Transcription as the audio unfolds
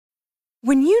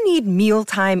When you need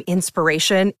mealtime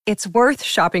inspiration, it's worth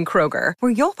shopping Kroger,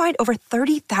 where you'll find over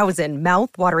 30,000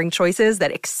 mouth-watering choices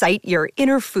that excite your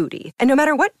inner foodie. And no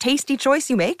matter what tasty choice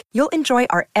you make, you'll enjoy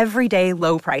our everyday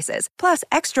low prices, plus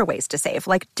extra ways to save,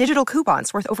 like digital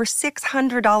coupons worth over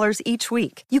 $600 each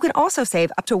week. You can also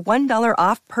save up to $1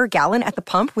 off per gallon at the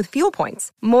pump with fuel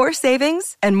points. More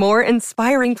savings and more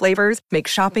inspiring flavors make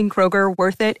shopping Kroger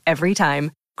worth it every time.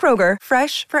 Kroger,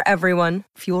 fresh for everyone.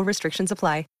 Fuel restrictions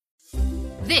apply.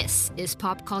 This is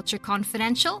Pop Culture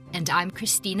Confidential, and I'm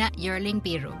Christina Yerling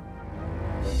Biro.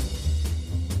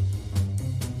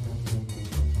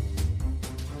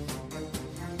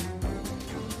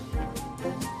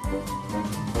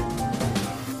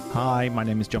 Hi, my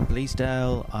name is John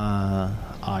Bleasdale.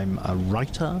 I'm a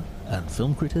writer and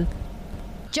film critic.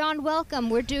 John, welcome.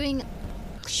 We're doing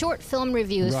short film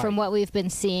reviews from what we've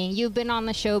been seeing. You've been on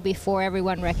the show before.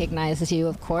 Everyone recognizes you,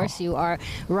 of course. You are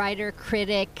writer,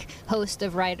 critic, host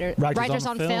of Writers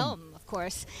on Film, of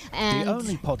course. And the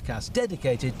only podcast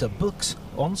dedicated to books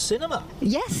on cinema.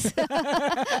 Yes.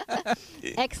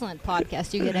 Excellent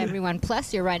podcast. You get everyone.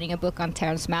 Plus, you're writing a book on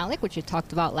Terrence Malick, which you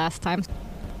talked about last time.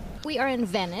 We are in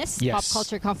Venice. Yes. Pop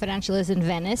Culture Confidential is in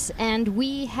Venice, and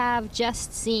we have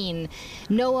just seen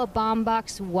Noah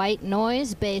Baumbach's White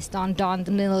Noise, based on Don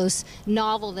DeLillo's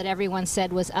novel that everyone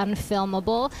said was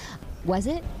unfilmable. Was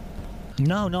it?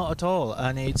 No, not at all.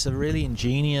 And it's a really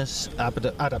ingenious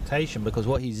adaptation, because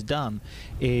what he's done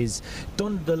is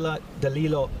Don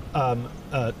DeLillo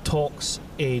talks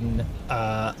in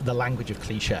the language of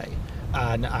cliché.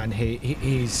 And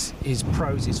his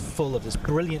prose is full of this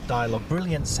brilliant dialogue,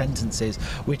 brilliant sentences,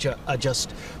 which are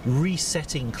just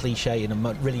resetting cliche in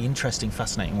a really interesting,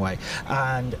 fascinating way.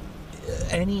 And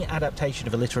any adaptation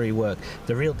of a literary work,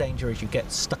 the real danger is you get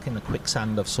stuck in the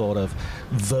quicksand of sort of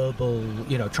verbal,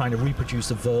 trying to reproduce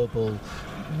the verbal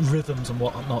rhythms and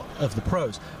whatnot of the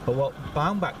prose. But what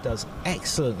Baumbach does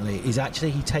excellently is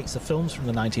actually he takes the films from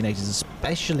the 1980s,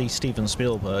 especially Steven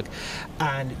Spielberg,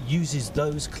 and uses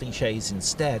those cliches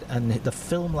instead. And the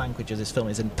film language of this film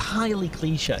is entirely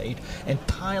cliched,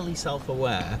 entirely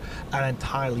self-aware, and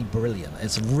entirely brilliant.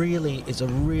 It's a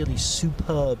really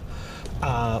superb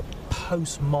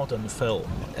postmodern film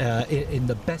in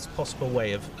the best possible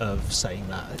way of saying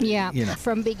that. Yeah,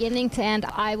 from beginning to end,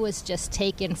 I was just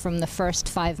taken from the first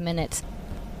 5 minutes.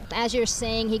 As you're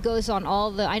saying, he goes on all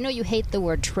the... I know you hate the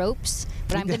word tropes,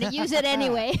 but I'm going to use it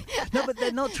anyway. No, but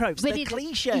they're not tropes, they're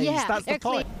cliches. Yeah, that's the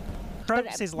point.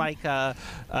 Tropes is like a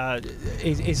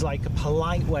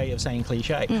polite way of saying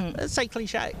cliche. Let's say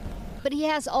cliche. But he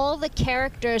has all the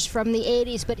characters from the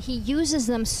 80s, but he uses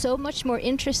them so much more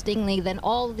interestingly than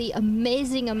all the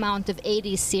amazing amount of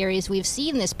 80s series we've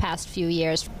seen this past few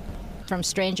years. From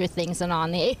Stranger Things and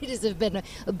on, the 80s have been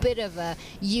a bit of a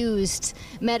used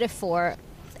metaphor.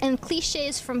 And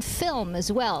cliches from film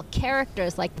as well.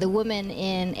 Characters like the woman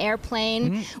in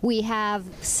Airplane. We have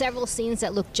several scenes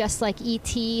that look just like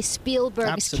E.T.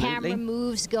 Spielberg's camera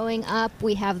moves going up.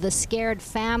 We have the scared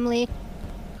family.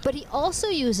 But he also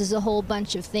uses a whole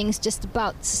bunch of things just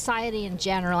about society in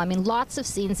general. I mean, lots of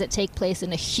scenes that take place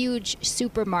in a huge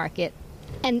supermarket.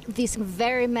 And these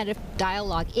very meta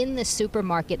dialogue in the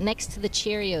supermarket next to the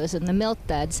Cheerios and the Milk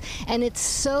Duds. And it's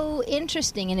so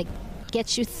interesting, and it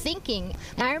gets you thinking.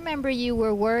 And I remember you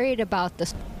were worried about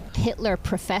the Hitler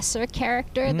professor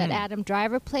character that Adam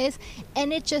Driver plays,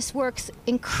 and it just works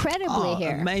incredibly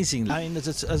here. Amazing. I mean,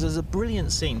 there's a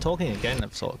brilliant scene, talking again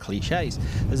of sort of cliches.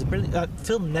 There's a brilliant...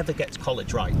 film never gets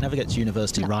college right, never gets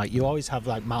university right. You always have,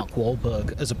 like, Mark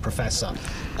Wahlberg as a professor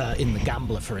in The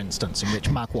Gambler, for instance, in which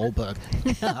Mark Wahlberg...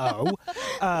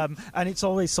 and it's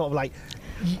always sort of like...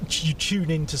 You tune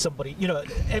into somebody,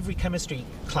 every chemistry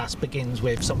class begins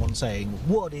with someone saying,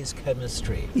 what is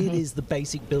chemistry? It is the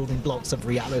basic building blocks of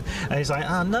reality. And it's like,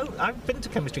 no, I've been to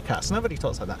chemistry class. Nobody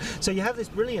talks like that. So you have this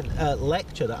brilliant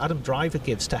lecture that Adam Driver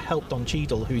gives to help Don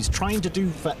Cheadle, who's trying to do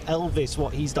for Elvis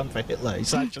what he's done for Hitler.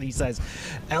 He actually says,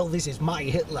 Elvis is my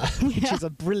Hitler, which is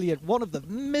one of the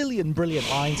million brilliant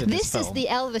lines in this film. This is the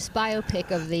Elvis biopic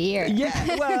of the year.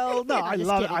 Yeah, well, no, I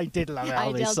did love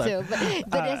Elvis. I did too,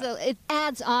 but it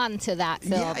adds on to that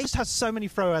film. Yeah, it just has so many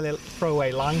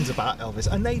throwaway lines about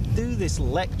Elvis, and they do this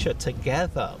lecture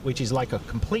together, which is like a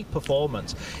complete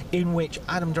performance in which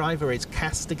Adam Driver is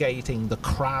castigating the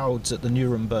crowds at the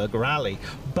Nuremberg rally,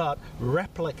 but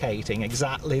replicating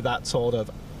exactly that sort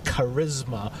of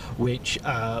charisma which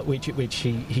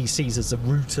he sees as the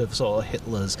root of sort of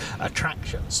Hitler's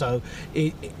attraction. So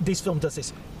this film does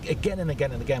this again and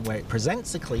again and again, where it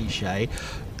presents a cliche,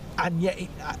 and yet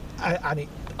it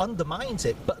undermines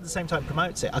it, but at the same time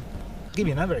promotes it. give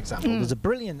you another example. There's a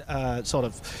brilliant a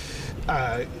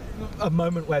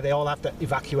moment where they all have to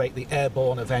evacuate the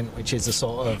airborne event, which is a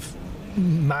sort of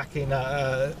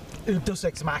machina, Deus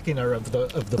Ex Machina of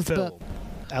the film.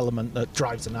 Element that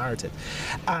drives the narrative,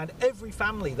 and every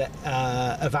family that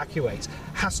evacuates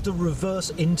has to reverse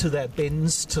into their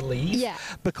bins to leave,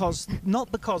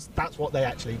 not because that's what they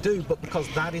actually do, but because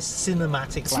that is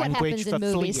cinematic language for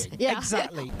fleeing.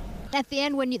 Exactly. At the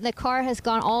end, when the car has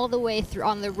gone all the way through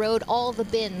on the road, all the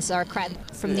bins are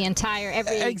from the entire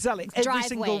every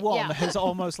single one has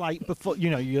almost like before.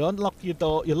 You unlock your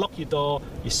door, you lock your door,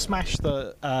 you smash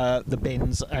the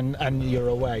bins, and you're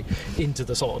away into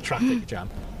the sort of traffic jam.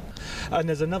 And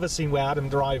there's another scene where Adam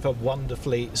Driver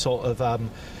wonderfully sort of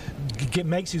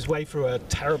makes his way through a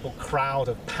terrible crowd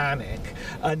of panic,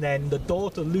 and then the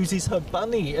daughter loses her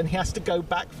bunny and he has to go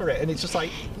back for it, and it's just like,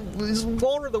 it's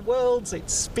War of the Worlds,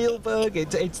 it's Spielberg,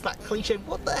 it's that cliche.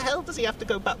 What the hell does he have to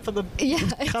go back for the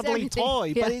cuddly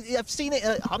toy? But I've seen it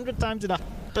 100 times in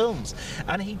films,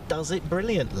 and he does it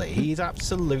brilliantly. He's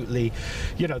absolutely,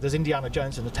 there's Indiana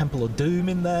Jones and the Temple of Doom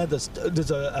in there. There's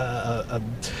a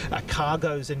car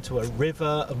goes into a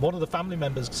river, and one of the family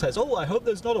members says, "Oh, I hope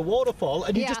there's not a waterfall,"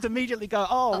 and you just immediately go,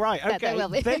 "Oh, right,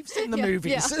 okay." They've seen the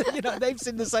movies. They've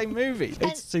seen the same movie.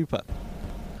 It's super.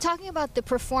 Talking about the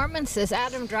performances,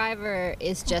 Adam Driver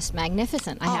is just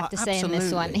magnificent, I have to say, in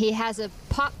this one. He has a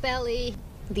pot belly,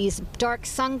 these dark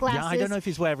sunglasses. Yeah, I don't know if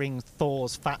he's wearing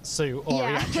Thor's fat suit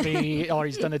or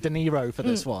he's done a De Niro for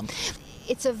this one.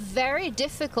 It's a very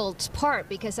difficult part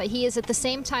because he is at the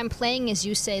same time playing, as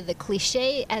you say, the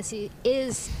cliche, as he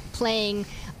is playing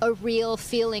a real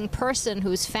feeling person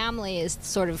whose family is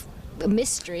sort of a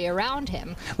mystery around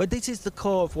him. But this is the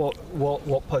core of what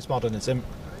postmodernism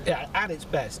at its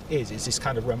best is this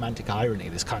kind of romantic irony,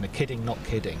 this kind of kidding not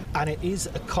kidding, and it is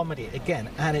a comedy again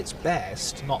at its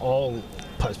best. Not all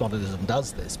postmodernism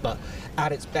does this, but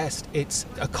at its best it's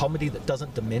a comedy that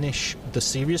doesn't diminish the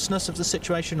seriousness of the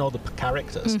situation or the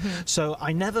characters. So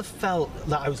I never felt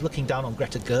that I was looking down on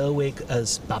Greta Gerwig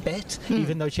as Babette,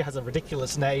 even though she has a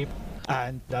ridiculous name.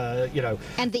 And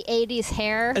and the 80s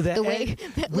hair, the way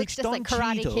that looks just like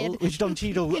Karate Kid. Which Don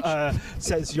Cheadle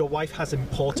says, "Your wife has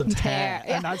important hair,"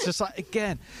 and that's just like,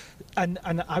 again, and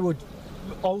I would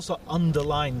also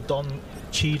underline Don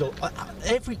Cheadle.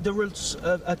 There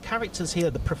are characters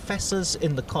here, the professors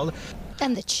in the college,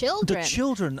 and the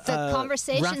children, the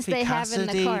conversations Raffi they Cassidy,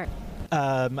 have in the car.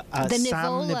 Sam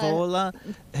Nivola,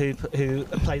 who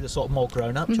play the sort of more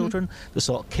grown-up children, the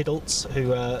sort of kidults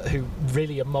who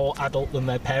really are more adult than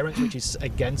their parents, which is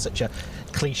again such a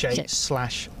cliche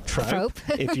 / trope,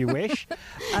 if you wish.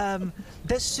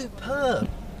 They're superb.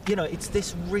 It's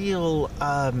this real,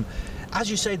 as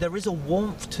you say, there is a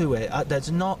warmth to it.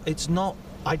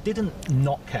 I didn't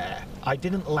not care. I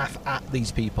didn't laugh at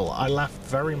these people. I laughed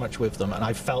very much with them, and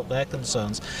I felt their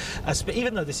concerns.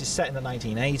 Even though this is set in the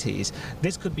 1980s,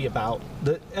 this could be about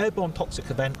the airborne toxic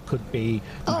event. Could be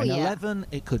 9/11.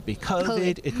 It could be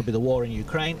COVID. It could be the war in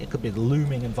Ukraine. It could be the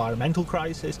looming environmental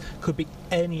crisis. Could be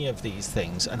any of these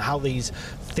things, and how these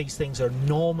things are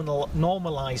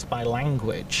normalized by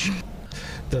language.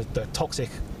 The toxic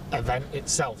event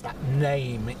itself, that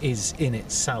name is in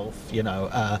itself,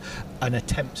 an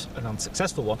attempt, an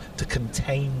unsuccessful one, to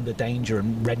contain the danger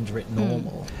and render it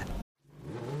normal.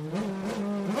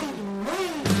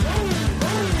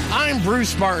 I'm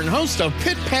Bruce Martin, host of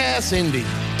Pit Pass Indy.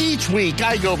 Each week,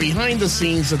 I go behind the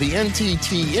scenes of the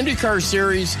NTT IndyCar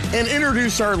Series and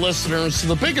introduce our listeners to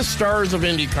the biggest stars of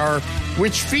IndyCar,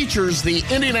 which features the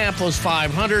Indianapolis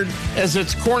 500 as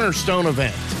its cornerstone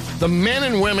event. The men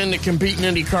and women that compete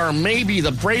in IndyCar may be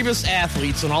the bravest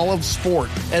athletes in all of sport,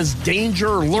 as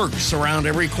danger lurks around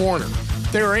every corner.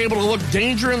 They are able to look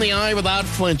danger in the eye without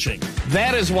flinching.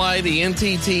 That is why the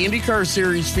NTT IndyCar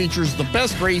Series features the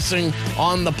best racing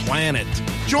on the planet.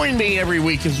 Join me every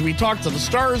week as we talk to the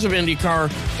stars of IndyCar,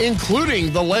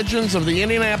 including the legends of the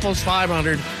Indianapolis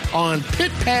 500 on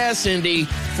Pit Pass Indy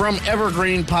from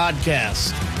Evergreen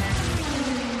Podcast.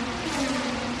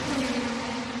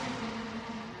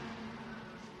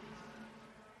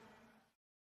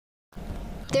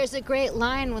 There's a great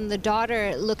line when the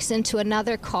daughter looks into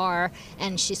another car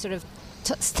and she sort of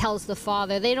tells the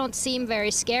father, they don't seem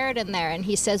very scared in there. And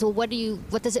he says, well, what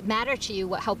does it matter to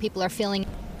you how people are feeling?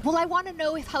 Well, I want to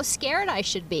know how scared I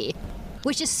should be,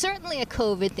 which is certainly a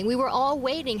COVID thing. We were all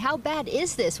waiting. How bad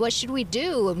is this? What should we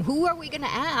do? And who are we going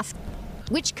to ask?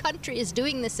 Which country is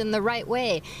doing this in the right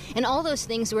way? And all those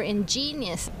things were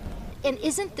ingenious. And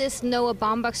isn't this Noah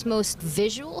Baumbach's most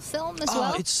visual film as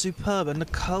well? Oh, it's superb, and the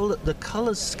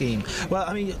color scheme. Well,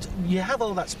 I mean, you have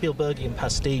all that Spielbergian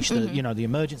pastiche, the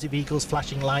emergency vehicles,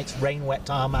 flashing lights, rain-wet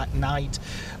tarmac, night,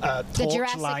 the torch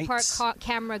Jurassic lights. Park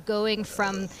camera going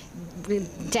from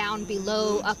down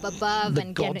below, up above, The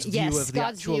and God's view of the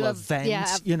actual event.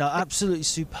 Absolutely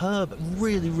superb,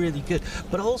 really, really good.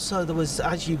 But also there was,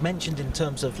 as you mentioned, in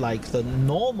terms of like the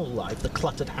normal life, the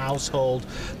cluttered household,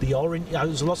 the orange. There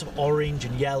was lots of orange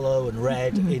and yellow and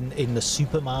red in the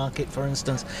supermarket, for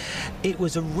instance. It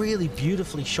was a really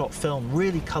beautifully shot film,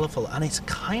 really colourful, and it's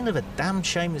kind of a damn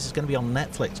shame this is going to be on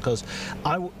Netflix, because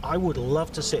I would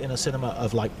love to sit in a cinema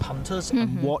of like punters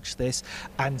and watch this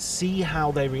and see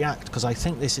how they react, because I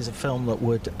think this is a film that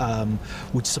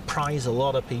would surprise a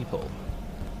lot of people.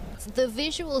 The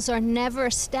visuals are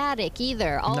never static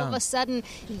either. All of a sudden,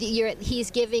 he's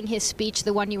giving his speech,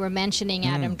 the one you were mentioning,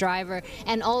 Adam Driver,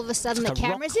 and all of a sudden It's the like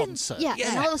a camera's rock in. concert.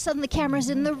 And all of a sudden the camera's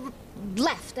in the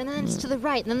left, and then it's to the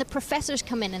right, and then the professors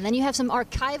come in, and then you have some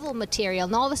archival material,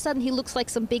 and all of a sudden he looks like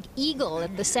some big eagle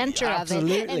at the center of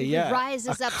it, and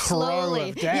rises up slowly.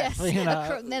 Of death,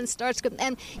 and then starts.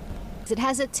 And it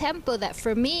has a tempo that,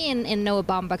 for me, in Noah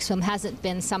Baumbach's film, hasn't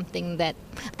been something that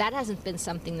has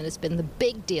been the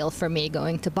big deal for me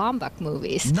going to Baumbach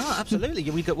movies. No, absolutely.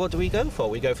 What do we go for?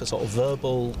 We go for sort of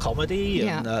verbal comedy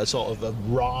and sort of a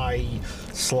wry,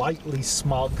 slightly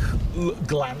smug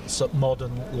glance at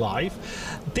modern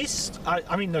life. This,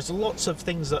 I mean, there's lots of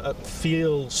things that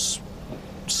feel.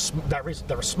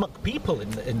 There are smug people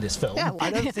in this film. Yeah. I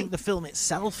don't think the film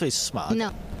itself is smug.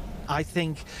 No. I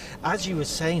think, as you were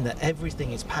saying, that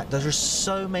everything is packed. There are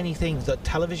so many things. That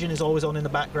television is always on in the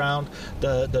background.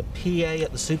 The PA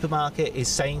at the supermarket is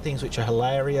saying things which are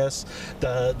hilarious.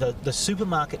 The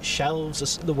supermarket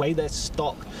shelves, the way they're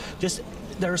stocked, just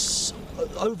there's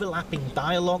overlapping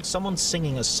dialogue. Someone's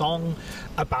singing a song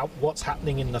about what's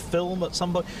happening in the film at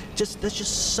some point. There's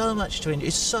just so much to it.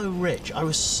 It's so rich.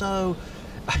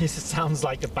 It sounds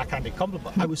like a backhanded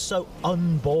compliment. I was so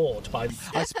unbored by them.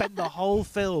 I spent the whole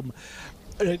film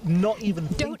not even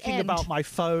thinking about my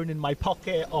phone in my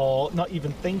pocket, or not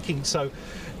even thinking. So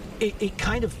it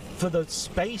kind of, for the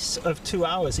space of 2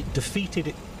 hours, it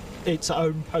defeated its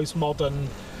own postmodern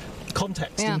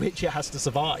context in which it has to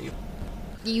survive.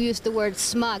 You used the word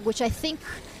smug, which I think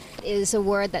is a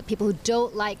word that people who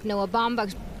don't like Noah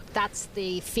Baumbach, that's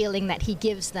the feeling that he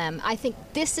gives them. I think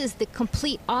this is the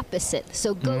complete opposite.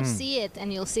 So go see it,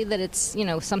 and you'll see that it's,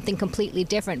 something completely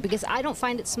different, because I don't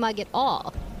find it smug at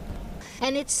all.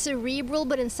 And it's cerebral,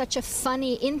 but in such a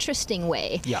funny, interesting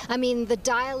way. Yeah. I mean, the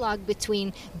dialogue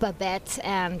between Babette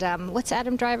and, what's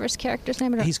Adam Driver's character's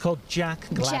name? He's called Jack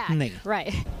Gladney. Jack,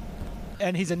 right.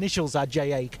 And his initials are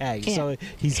J-A-K, so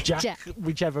he's Jack,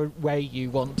 whichever way you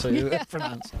want to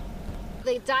pronounce.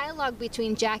 The dialogue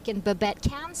between Jack and Babette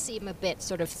can seem a bit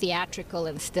sort of theatrical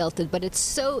and stilted, but it's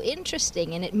so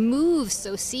interesting, and it moves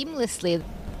so seamlessly.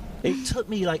 It took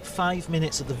me like 5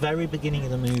 minutes at the very beginning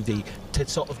of the movie to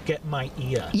sort of get my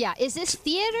ear. Yeah, is this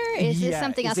theater? Is this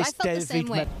something else? I felt the same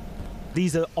way.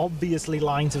 These are obviously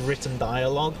lines of written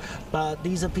dialogue, but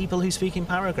these are people who speak in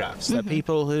paragraphs. They're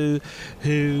people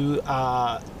who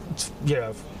are,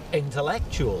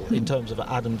 intellectual in terms of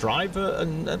Adam Driver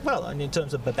and in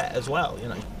terms of Babette as well,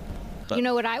 But,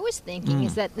 what I was thinking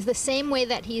is that the same way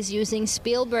that he's using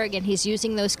Spielberg and he's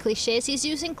using those cliches, he's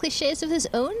using cliches of his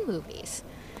own movies.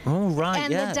 Oh, right,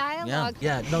 and the dialogue.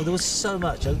 Yeah, no, there was so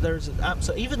much. There's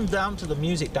absolutely, even down to the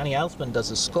music. Danny Elfman does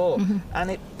a score,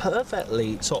 and it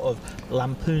perfectly sort of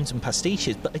lampoons and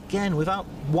pastiches, but again,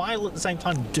 while at the same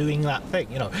time doing that thing.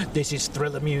 This is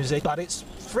thriller music, but it's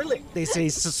thrilling. This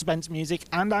is suspense music,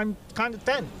 and I'm kind of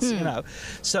tense,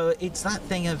 So it's that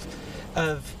thing of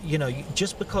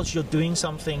just because you're doing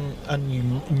something and you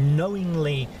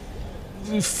knowingly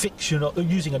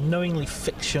using a knowingly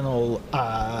fictional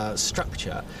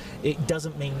structure, it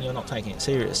doesn't mean you're not taking it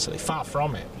seriously. Far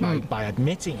from it. By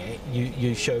admitting it,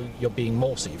 you show you're being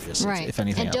more serious, if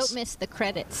anything else. And don't miss the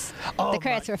credits. The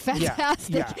credits were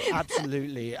fantastic. Yeah,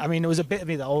 absolutely. I mean, there was a bit of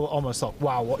me that almost thought,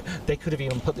 wow, they could have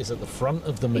even put this at the front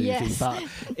of the movie. Yes. But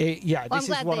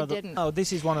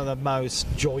this is one of the most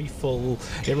joyful.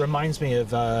 It reminds me of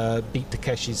Beat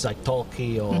Takeshi's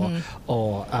Saitoki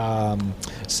or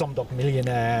Slumdog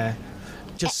Millionaire,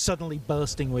 just suddenly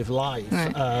bursting with life.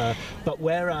 Right. But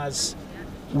whereas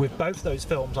with both those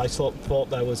films, I thought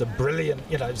there was a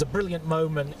brilliant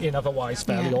moment in otherwise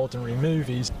fairly ordinary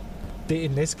movies.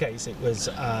 In this case, it was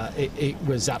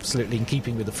absolutely in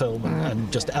keeping with the film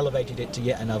and just elevated it to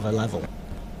yet another level.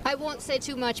 I won't say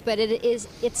too much, but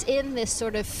it's in this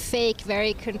sort of fake,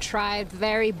 very contrived,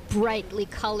 very brightly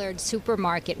colored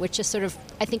supermarket, which is sort of,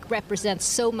 I think, represents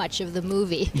so much of the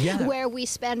movie, where we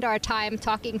spend our time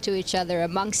talking to each other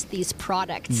amongst these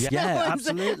products. Yeah,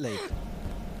 absolutely.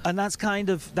 And that's kind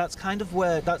of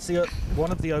where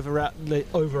one of the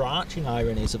overarching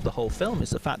ironies of the whole film is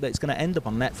the fact that it's going to end up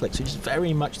on Netflix, which is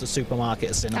very much the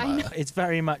supermarket of cinema. It's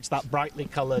very much that brightly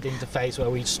coloured interface where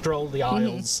we stroll the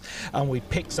aisles and we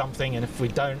pick something, and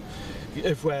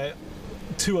if we're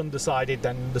too undecided,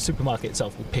 then the supermarket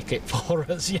itself will pick it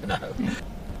for us, you know.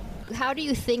 How do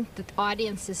you think that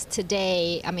audiences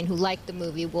today, I mean, who like the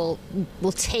movie, will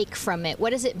take from it?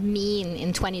 What does it mean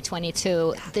in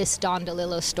 2022, this Don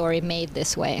DeLillo story made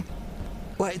this way?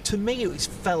 Well, to me, it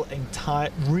felt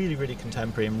really, really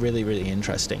contemporary and really, really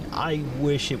interesting. I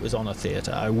wish it was on a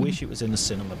theatre. I wish it was in the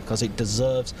cinema, because it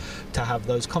deserves to have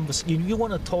those conversations. You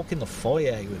want to talk in the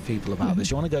foyer with people about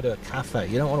this. You want to go to a cafe.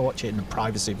 You don't want to watch it in the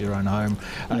privacy of your own home.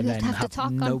 And then have to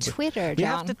talk on Twitter, John. You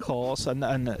have to, of course,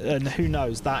 and who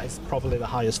knows, that is probably the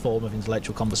highest form of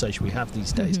intellectual conversation we have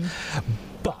these days.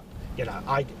 But you know,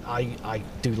 I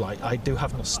do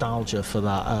have nostalgia for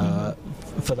that,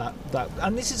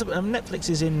 and this is Netflix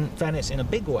is in Venice in a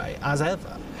big way as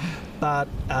ever, but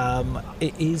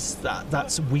it is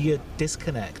that's weird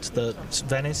disconnect that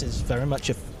Venice is very much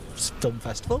a film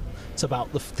festival. It's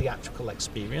about the theatrical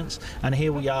experience, and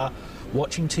here we are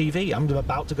watching TV. I'm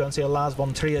about to go and see a Lars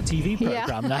von Trier TV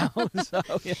program now. So,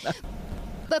 you know.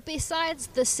 But besides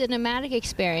the cinematic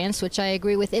experience, which I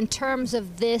agree with, in terms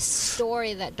of this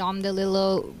story that Don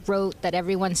DeLillo wrote that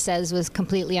everyone says was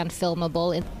completely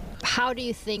unfilmable, how do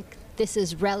you think this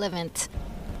is relevant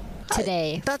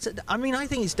today? I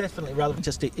think it's definitely relevant.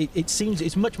 Just it seems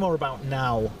it's much more about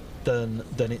now than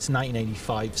its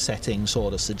 1985 setting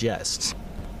sort of suggests.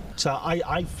 So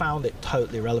I found it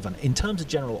totally relevant. In terms of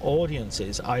general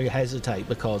audiences, I hesitate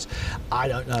because I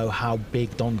don't know how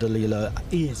big Don DeLillo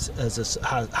is,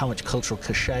 how much cultural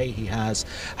cachet he has,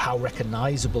 how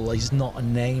recognisable. He's not a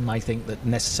name, I think, that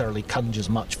necessarily conjures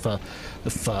much for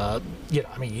you know,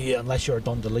 I mean, unless you're a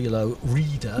Don DeLillo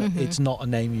reader, it's not a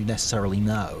name you necessarily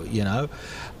know, you know.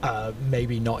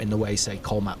 Maybe not in the way, say,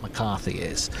 Cormac McCarthy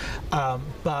is.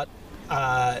 But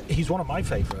he's one of my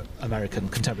favourite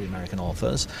contemporary American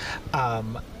authors,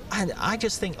 and I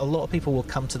just think a lot of people will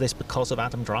come to this because of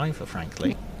Adam Driver,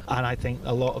 frankly. And I think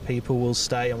a lot of people will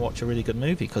stay and watch a really good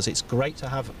movie because it's great to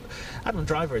have. Adam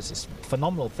Driver is this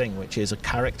phenomenal thing, which is a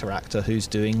character actor who's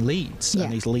doing leads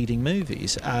and he's leading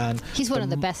movies. And he's one of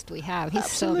the best we have. He's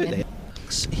absolutely.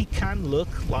 So good. He can look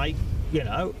like, you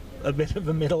know, a bit of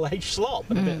a middle-aged slop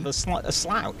and a bit of a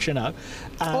slouch, you know.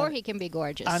 Or he can be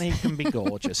gorgeous. And he can be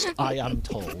gorgeous, I am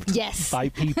told. Yes. By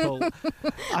people.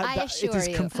 I assure it is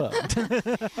you. confirmed.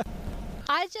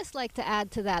 I'd just like to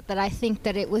add to that I think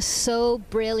that it was so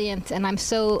brilliant, and I'm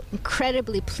so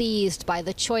incredibly pleased by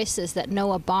the choices that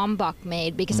Noah Baumbach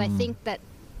made, because I think that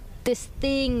this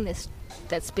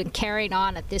that's been carried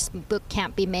on at This Book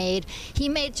Can't Be Made, he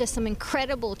made just some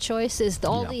incredible choices.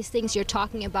 All these things you're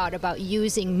talking about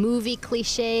using movie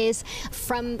cliches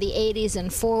from the 80s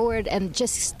and forward, and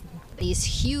just these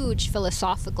huge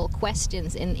philosophical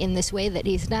questions in this way that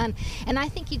he's done. And I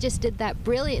think he just did that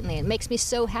brilliantly. It makes me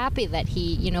so happy that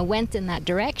he, you know, went in that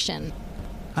direction.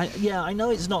 I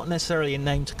know it's not necessarily a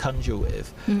name to conjure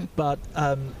with, but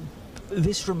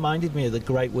this reminded me of the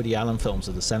great Woody Allen films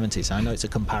of the 70s. I know it's a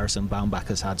comparison Baumbach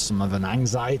has had some of an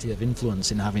anxiety of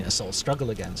influence in having to sort of struggle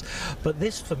against. But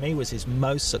this, for me, was his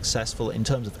most successful in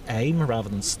terms of aim rather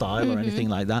than style or anything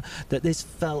like that. That this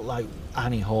felt like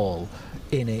Annie Hall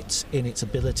in its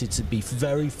ability to be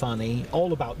very funny,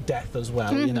 all about death as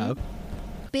well, you know.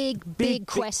 Big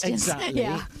questions. Exactly.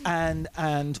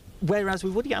 And whereas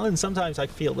with Woody Allen, sometimes I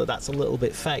feel that's a little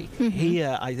bit fake.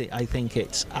 Here, I think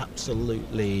it's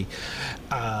absolutely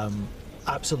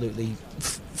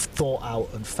thought out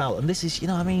and felt. And this is, you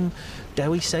know, I mean,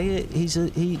 dare we say it?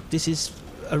 This is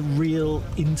a real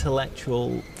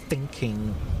intellectual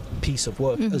thinking piece of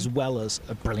work, as well as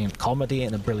a brilliant comedy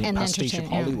and a brilliant pastiche of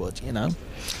Hollywood, you know,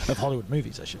 of Hollywood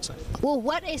movies, I should say. Well,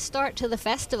 what a start to the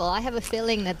festival. I have a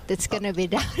feeling that it's going to be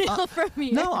downhill from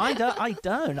here. No, I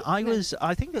don't.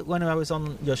 I think that when I was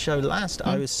on your show last,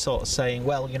 I was sort of saying,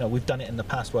 well, you know, we've done it in the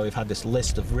past where we've had this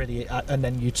list of really, and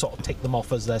then you'd sort of tick them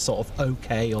off as they're sort of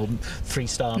okay or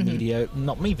 3-star mediocre,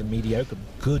 not even mediocre,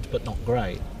 good but not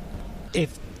great.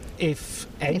 If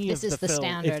any this of is the the film,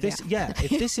 standard, if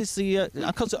this is the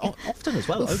because often as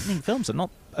well, opening films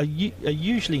are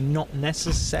usually not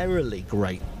necessarily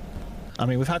great. I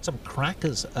mean, we've had some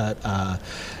crackers at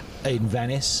in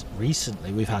Venice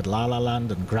recently. We've had La La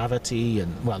Land and Gravity,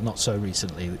 and well, not so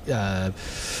recently,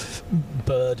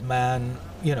 Birdman.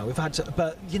 You know, we've had,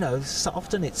 but you know, so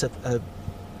often it's a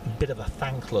bit of a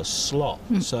thankless slot.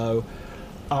 So,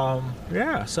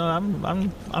 yeah. So I'm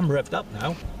revved up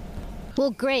now.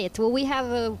 Well, great. Well, we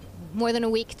have more than a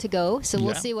week to go, so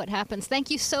we'll see what happens.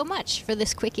 Thank you so much for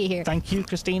this quickie here. Thank you,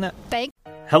 Christina.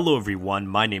 Hello, everyone.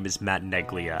 My name is Matt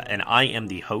Neglia, and I am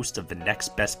the host of the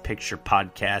Next Best Picture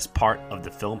podcast, part of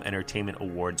the Film Entertainment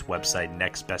Awards website,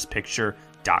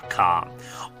 nextbestpicture.com.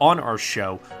 On our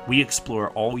show, we explore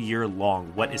all year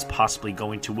long what is possibly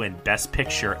going to win Best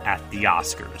Picture at the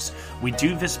Oscars. We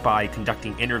do this by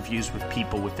conducting interviews with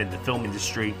people within the film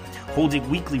industry, holding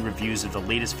weekly reviews of the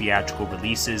latest theatrical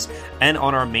releases, and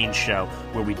on our main show,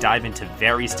 where we dive into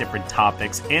various different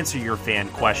topics, answer your fan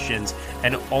questions,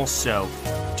 and also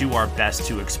do our best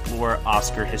to explore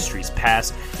Oscar history's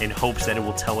past in hopes that it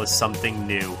will tell us something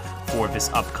new for this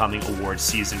upcoming award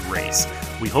season race.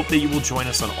 We hope that you will join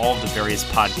us on all of the various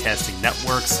podcasting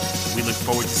networks. We look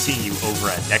forward to seeing you over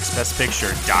at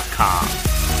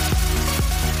nextbestpicture.com.